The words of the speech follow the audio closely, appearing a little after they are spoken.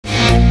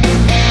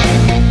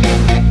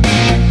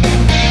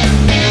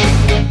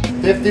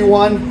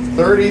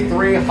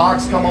51-33,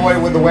 Hawks come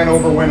away with the win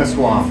over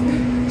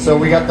Winnisquam. So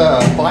we got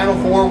the Final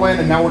Four win,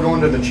 and now we're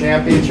going to the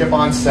championship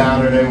on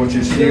Saturday, which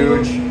is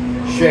huge.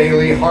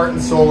 Shaylee, heart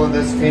and soul of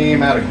this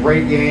team, had a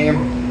great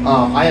game.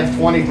 I have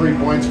 23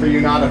 points for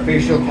you, not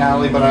official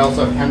tally, but I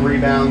also have 10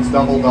 rebounds,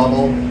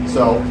 double-double.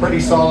 So pretty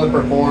solid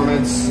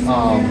performance.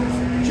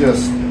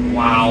 Just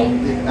wow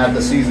at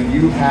the season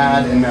you've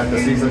had and at the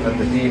season that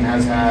the team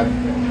has had.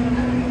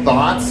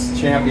 Thoughts?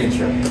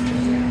 Championship.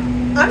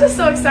 I'm just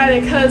so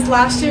excited because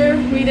last year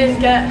we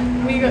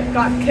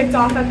got kicked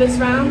off at this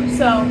round,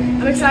 so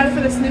I'm excited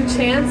for this new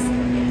chance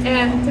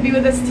and to be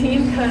with this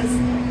team because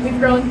we've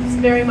grown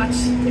very much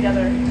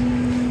together.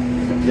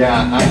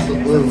 Yeah,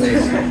 absolutely.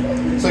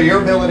 So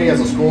your ability as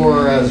a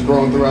scorer has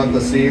grown throughout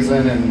the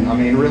season, and I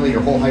mean really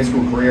your whole high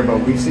school career, but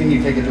we've seen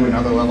you take it to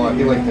another level. I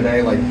feel like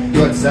today, like you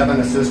had 7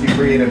 assists, you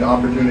created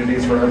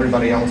opportunities for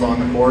everybody else on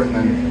the court, and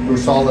then you were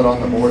solid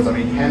on the boards. I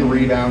mean 10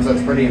 rebounds,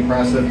 that's pretty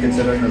impressive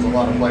considering there's a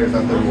lot of players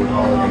out there who are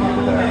taller than you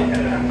today.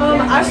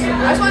 I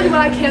just want to do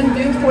what I can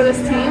do for this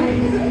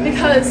team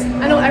because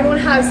I know everyone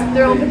has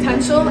their own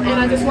potential, and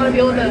I just want to be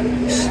able to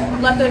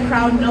let the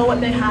crowd know what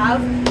they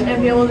have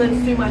and be able to do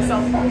it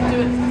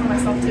for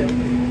myself too.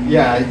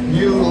 Yeah,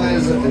 you,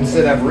 Liz, and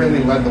Sid have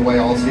really led the way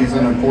all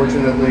season.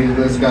 Unfortunately,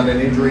 Liz got an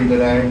injury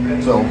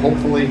today, so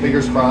hopefully,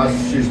 fingers crossed,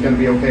 she's going to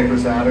be okay for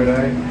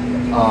Saturday.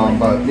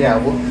 But yeah,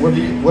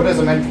 what has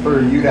it meant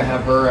for you to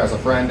have her as a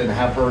friend and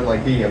have her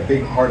like be a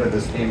big part of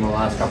this team the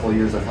last couple of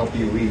years and help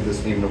you lead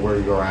this team to where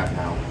you're at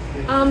now?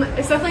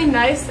 It's definitely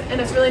nice,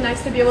 and it's really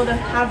nice to be able to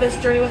have this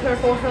journey with her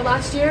for her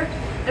last year.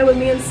 And with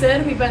me and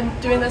Sid, we've been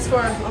doing this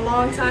for a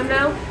long time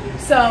now,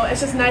 so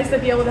it's just nice to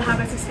be able to have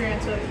this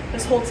experience with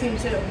this whole team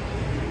too.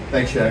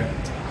 Thanks, Shay.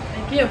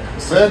 Thank you.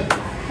 Sid?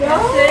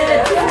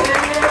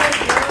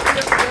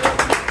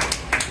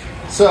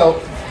 So,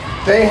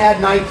 they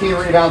had 19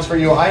 rebounds for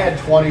you. I had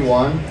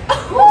 21.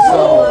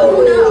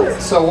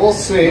 So we'll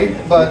see,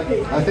 but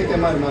I think they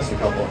might have missed a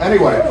couple.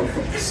 Anyway,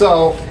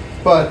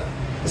 but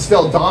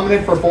still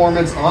dominant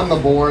performance on the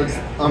boards.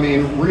 I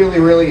mean, really,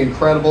 really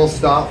incredible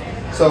stuff.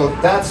 So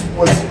that's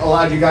what's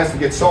allowed you guys to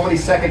get so many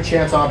second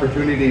chance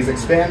opportunities,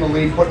 expand the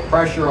lead, put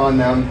pressure on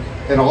them.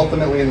 And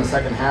ultimately in the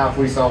second half,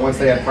 we saw once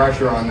they had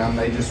pressure on them,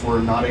 they just were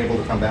not able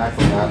to come back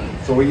from that.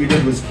 So what you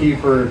did was key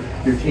for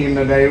your team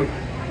today.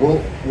 Well,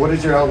 what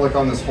is your outlook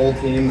on this whole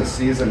team this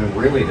season and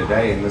really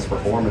today in this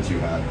performance you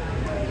had?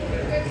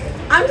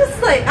 I'm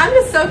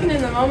just soaking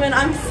in the moment.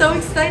 I'm so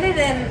excited,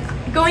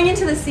 and going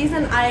into the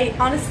season, I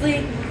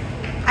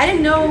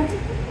didn't know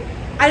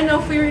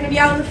if we were going to be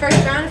out in the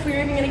first round, if we were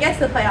even going to get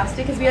to the playoffs,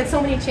 because we had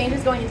so many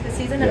changes going into the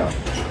season,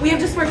 and we have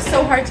just worked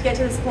so hard to get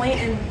to this point,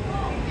 and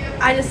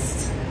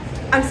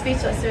I'm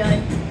speechless,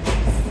 really.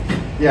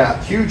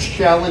 Yeah, huge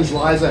challenge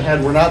lies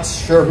ahead. We're not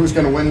sure who's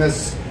going to win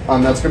this.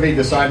 That's going to be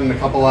decided in a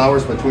couple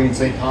hours between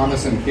St.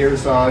 Thomas and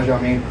Kearsarge. I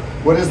mean,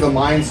 what is the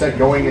mindset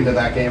going into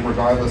that game,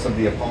 regardless of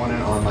the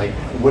opponent, on like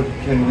what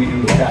can we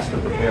do best to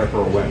prepare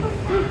for a win?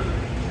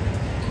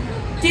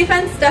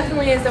 Defense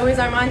definitely is always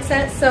our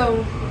mindset.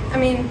 So, I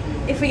mean,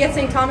 if we get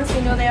St. Thomas,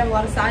 we know they have a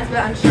lot of size, but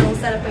I'm sure we'll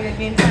set up a good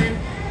game plan.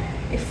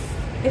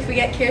 If we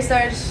get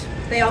Kearsarge,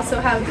 they also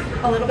have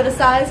a little bit of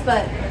size,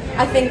 but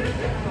I think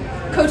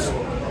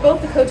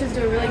both the coaches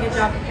do a really good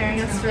job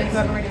preparing us for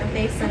whoever we're going to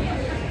face, and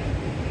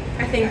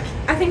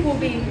I think we'll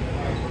be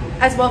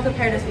as well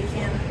prepared as we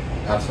can.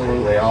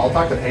 Absolutely. I'll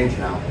talk to Paige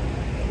now.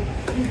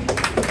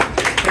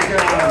 Taking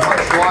on a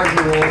much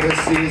larger role this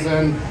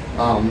season,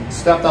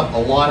 stepped up a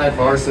lot at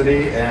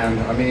varsity, and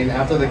I mean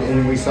after the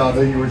game we saw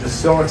that you were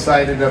just so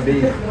excited to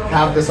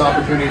have this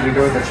opportunity to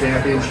go to the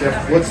championship.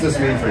 What's this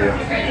mean for you?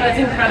 That's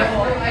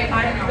incredible.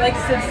 Like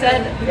Sid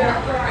said,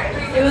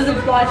 it was a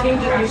lot of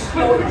changes.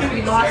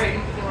 We lost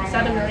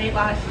 7 or 8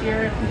 last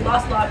year. We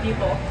lost a lot of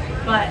people,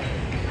 but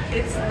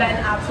it's been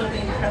absolutely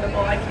incredible.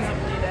 I can't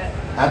believe it.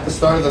 At the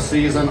start of the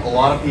season, a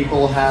lot of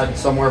people had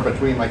somewhere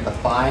between like the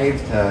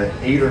 5 to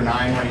 8 or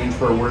 9 range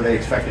for where they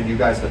expected you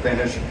guys to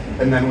finish.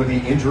 And then with the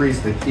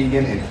injuries to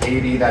Keegan and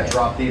Katie, that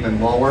dropped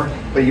even lower.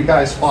 But you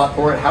guys fought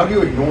for it. How do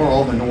you ignore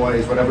all the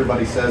noise, what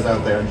everybody says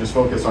out there, and just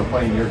focus on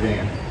playing your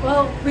game?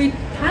 Well, we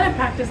kind of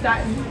practiced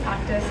that in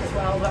practice as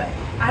well, but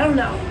I don't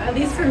know. At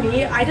least for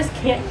me, I just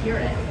can't hear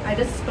it. I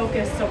just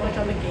focus so much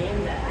on the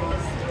game that I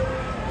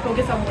just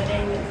focus on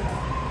winning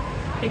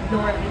and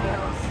ignore everything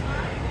else.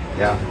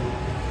 Yeah.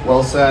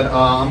 Well said.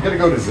 I'm going to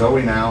go to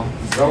Zoe now.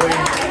 Zoe,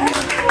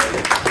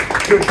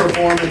 good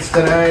performance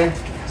today.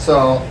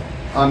 So,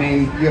 I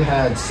mean, you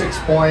had 6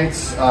 points,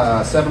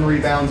 7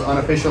 rebounds,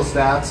 unofficial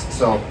stats.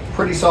 So,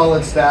 pretty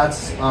solid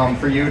stats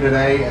for you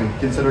today. And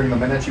considering the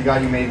minutes you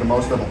got, you made the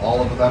most of all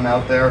of them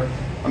out there.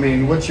 I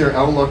mean, what's your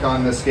outlook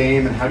on this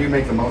game, and how do you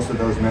make the most of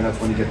those minutes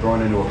when you get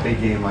thrown into a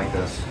big game like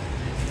this?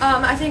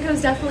 I think it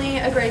was definitely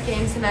a great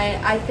game tonight.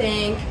 I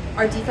think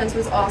our defense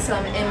was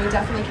awesome, and we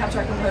definitely kept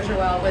our composure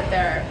well with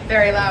their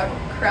very loud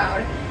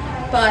crowd.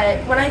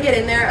 But when I get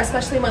in there,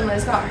 especially when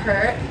Liz got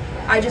hurt,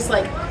 I just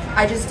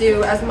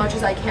do as much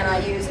as I can. I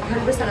use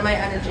 100% of my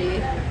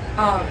energy.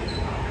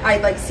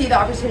 I see the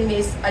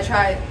opportunities. I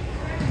try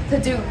to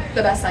do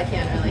the best I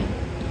can, really.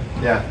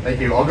 Yeah, thank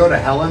you. I'll go to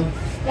Helen.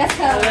 Yes,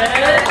 Helen.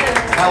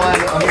 Helen,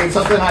 I mean,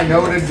 something I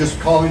noted just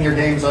calling your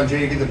games on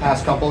JV the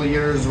past couple of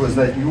years was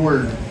that you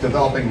were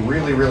developing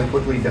really, really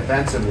quickly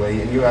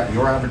defensively, and you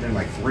were averaging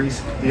like 3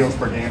 steals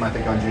per game, I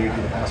think, on JV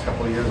the past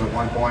couple of years at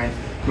one point.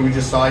 We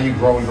just saw you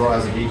grow and grow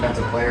as a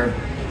defensive player.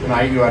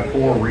 Tonight you had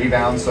 4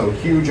 rebounds, so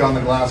huge on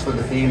the glass for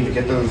the team to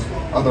get those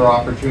other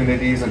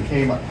opportunities and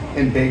came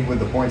in big with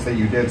the points that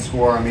you did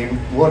score. I mean,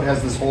 what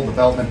has this whole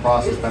development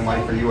process been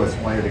like for you as a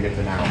player to get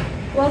to now?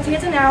 Well, to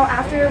get to now,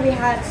 after we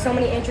had so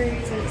many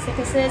injuries and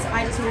sicknesses,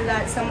 I just knew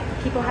that some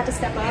people had to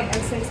step up,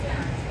 and since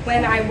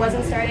when I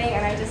wasn't starting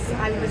and I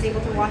was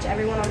able to watch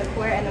everyone on the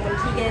court, and then when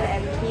Keegan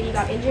and Katie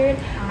got injured,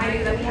 I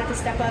knew that we had to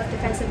step up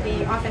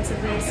defensively,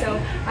 offensively,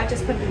 so I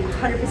just put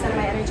 100% of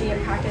my energy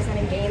in practice and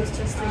in games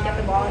just to get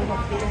the ball and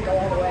hopefully just go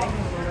all the way.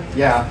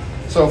 Yeah.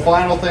 So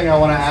final thing I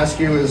want to ask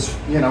you is,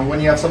 you know, when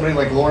you have somebody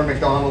like Lauren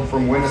McDonald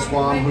from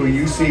Winnisquam, who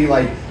you see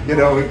like, you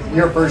know,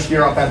 your first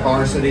year up at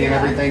varsity and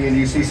everything, and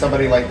you see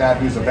somebody like that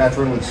who's a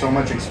veteran with so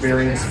much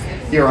experience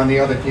here on the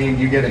other team,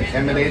 do you get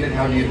intimidated?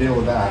 How do you deal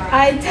with that?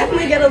 I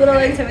definitely get a little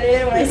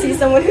intimidated when I see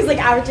someone who's like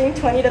averaging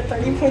 20 to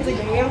 30 points a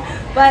game,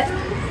 but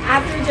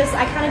after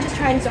I kind of just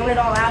try and zone it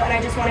all out, and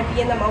I just want to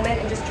be in the moment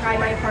and just try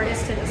my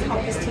hardest to just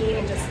help this team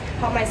and just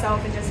help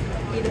myself and just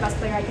be the best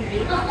player I can be.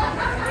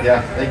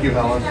 Yeah, thank you,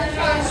 Helen.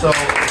 So,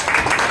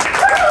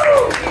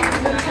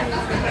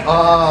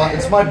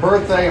 it's my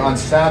birthday on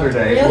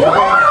Saturday. Really? We're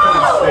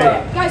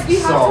going to Keene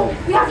State.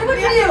 Guys, we have to win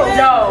for you.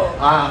 No.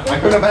 I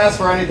couldn't have asked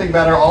for anything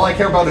better. All I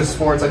care about is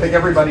sports. I think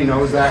everybody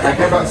knows that. I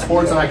care about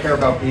sports and I care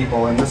about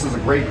people, and this is a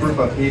great group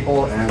of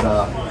people, and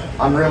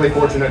I'm really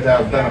fortunate to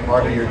have been a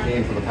part of your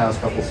team for the past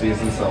couple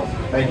seasons, so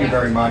thank you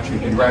very much and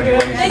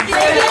congratulations. Thank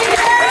you.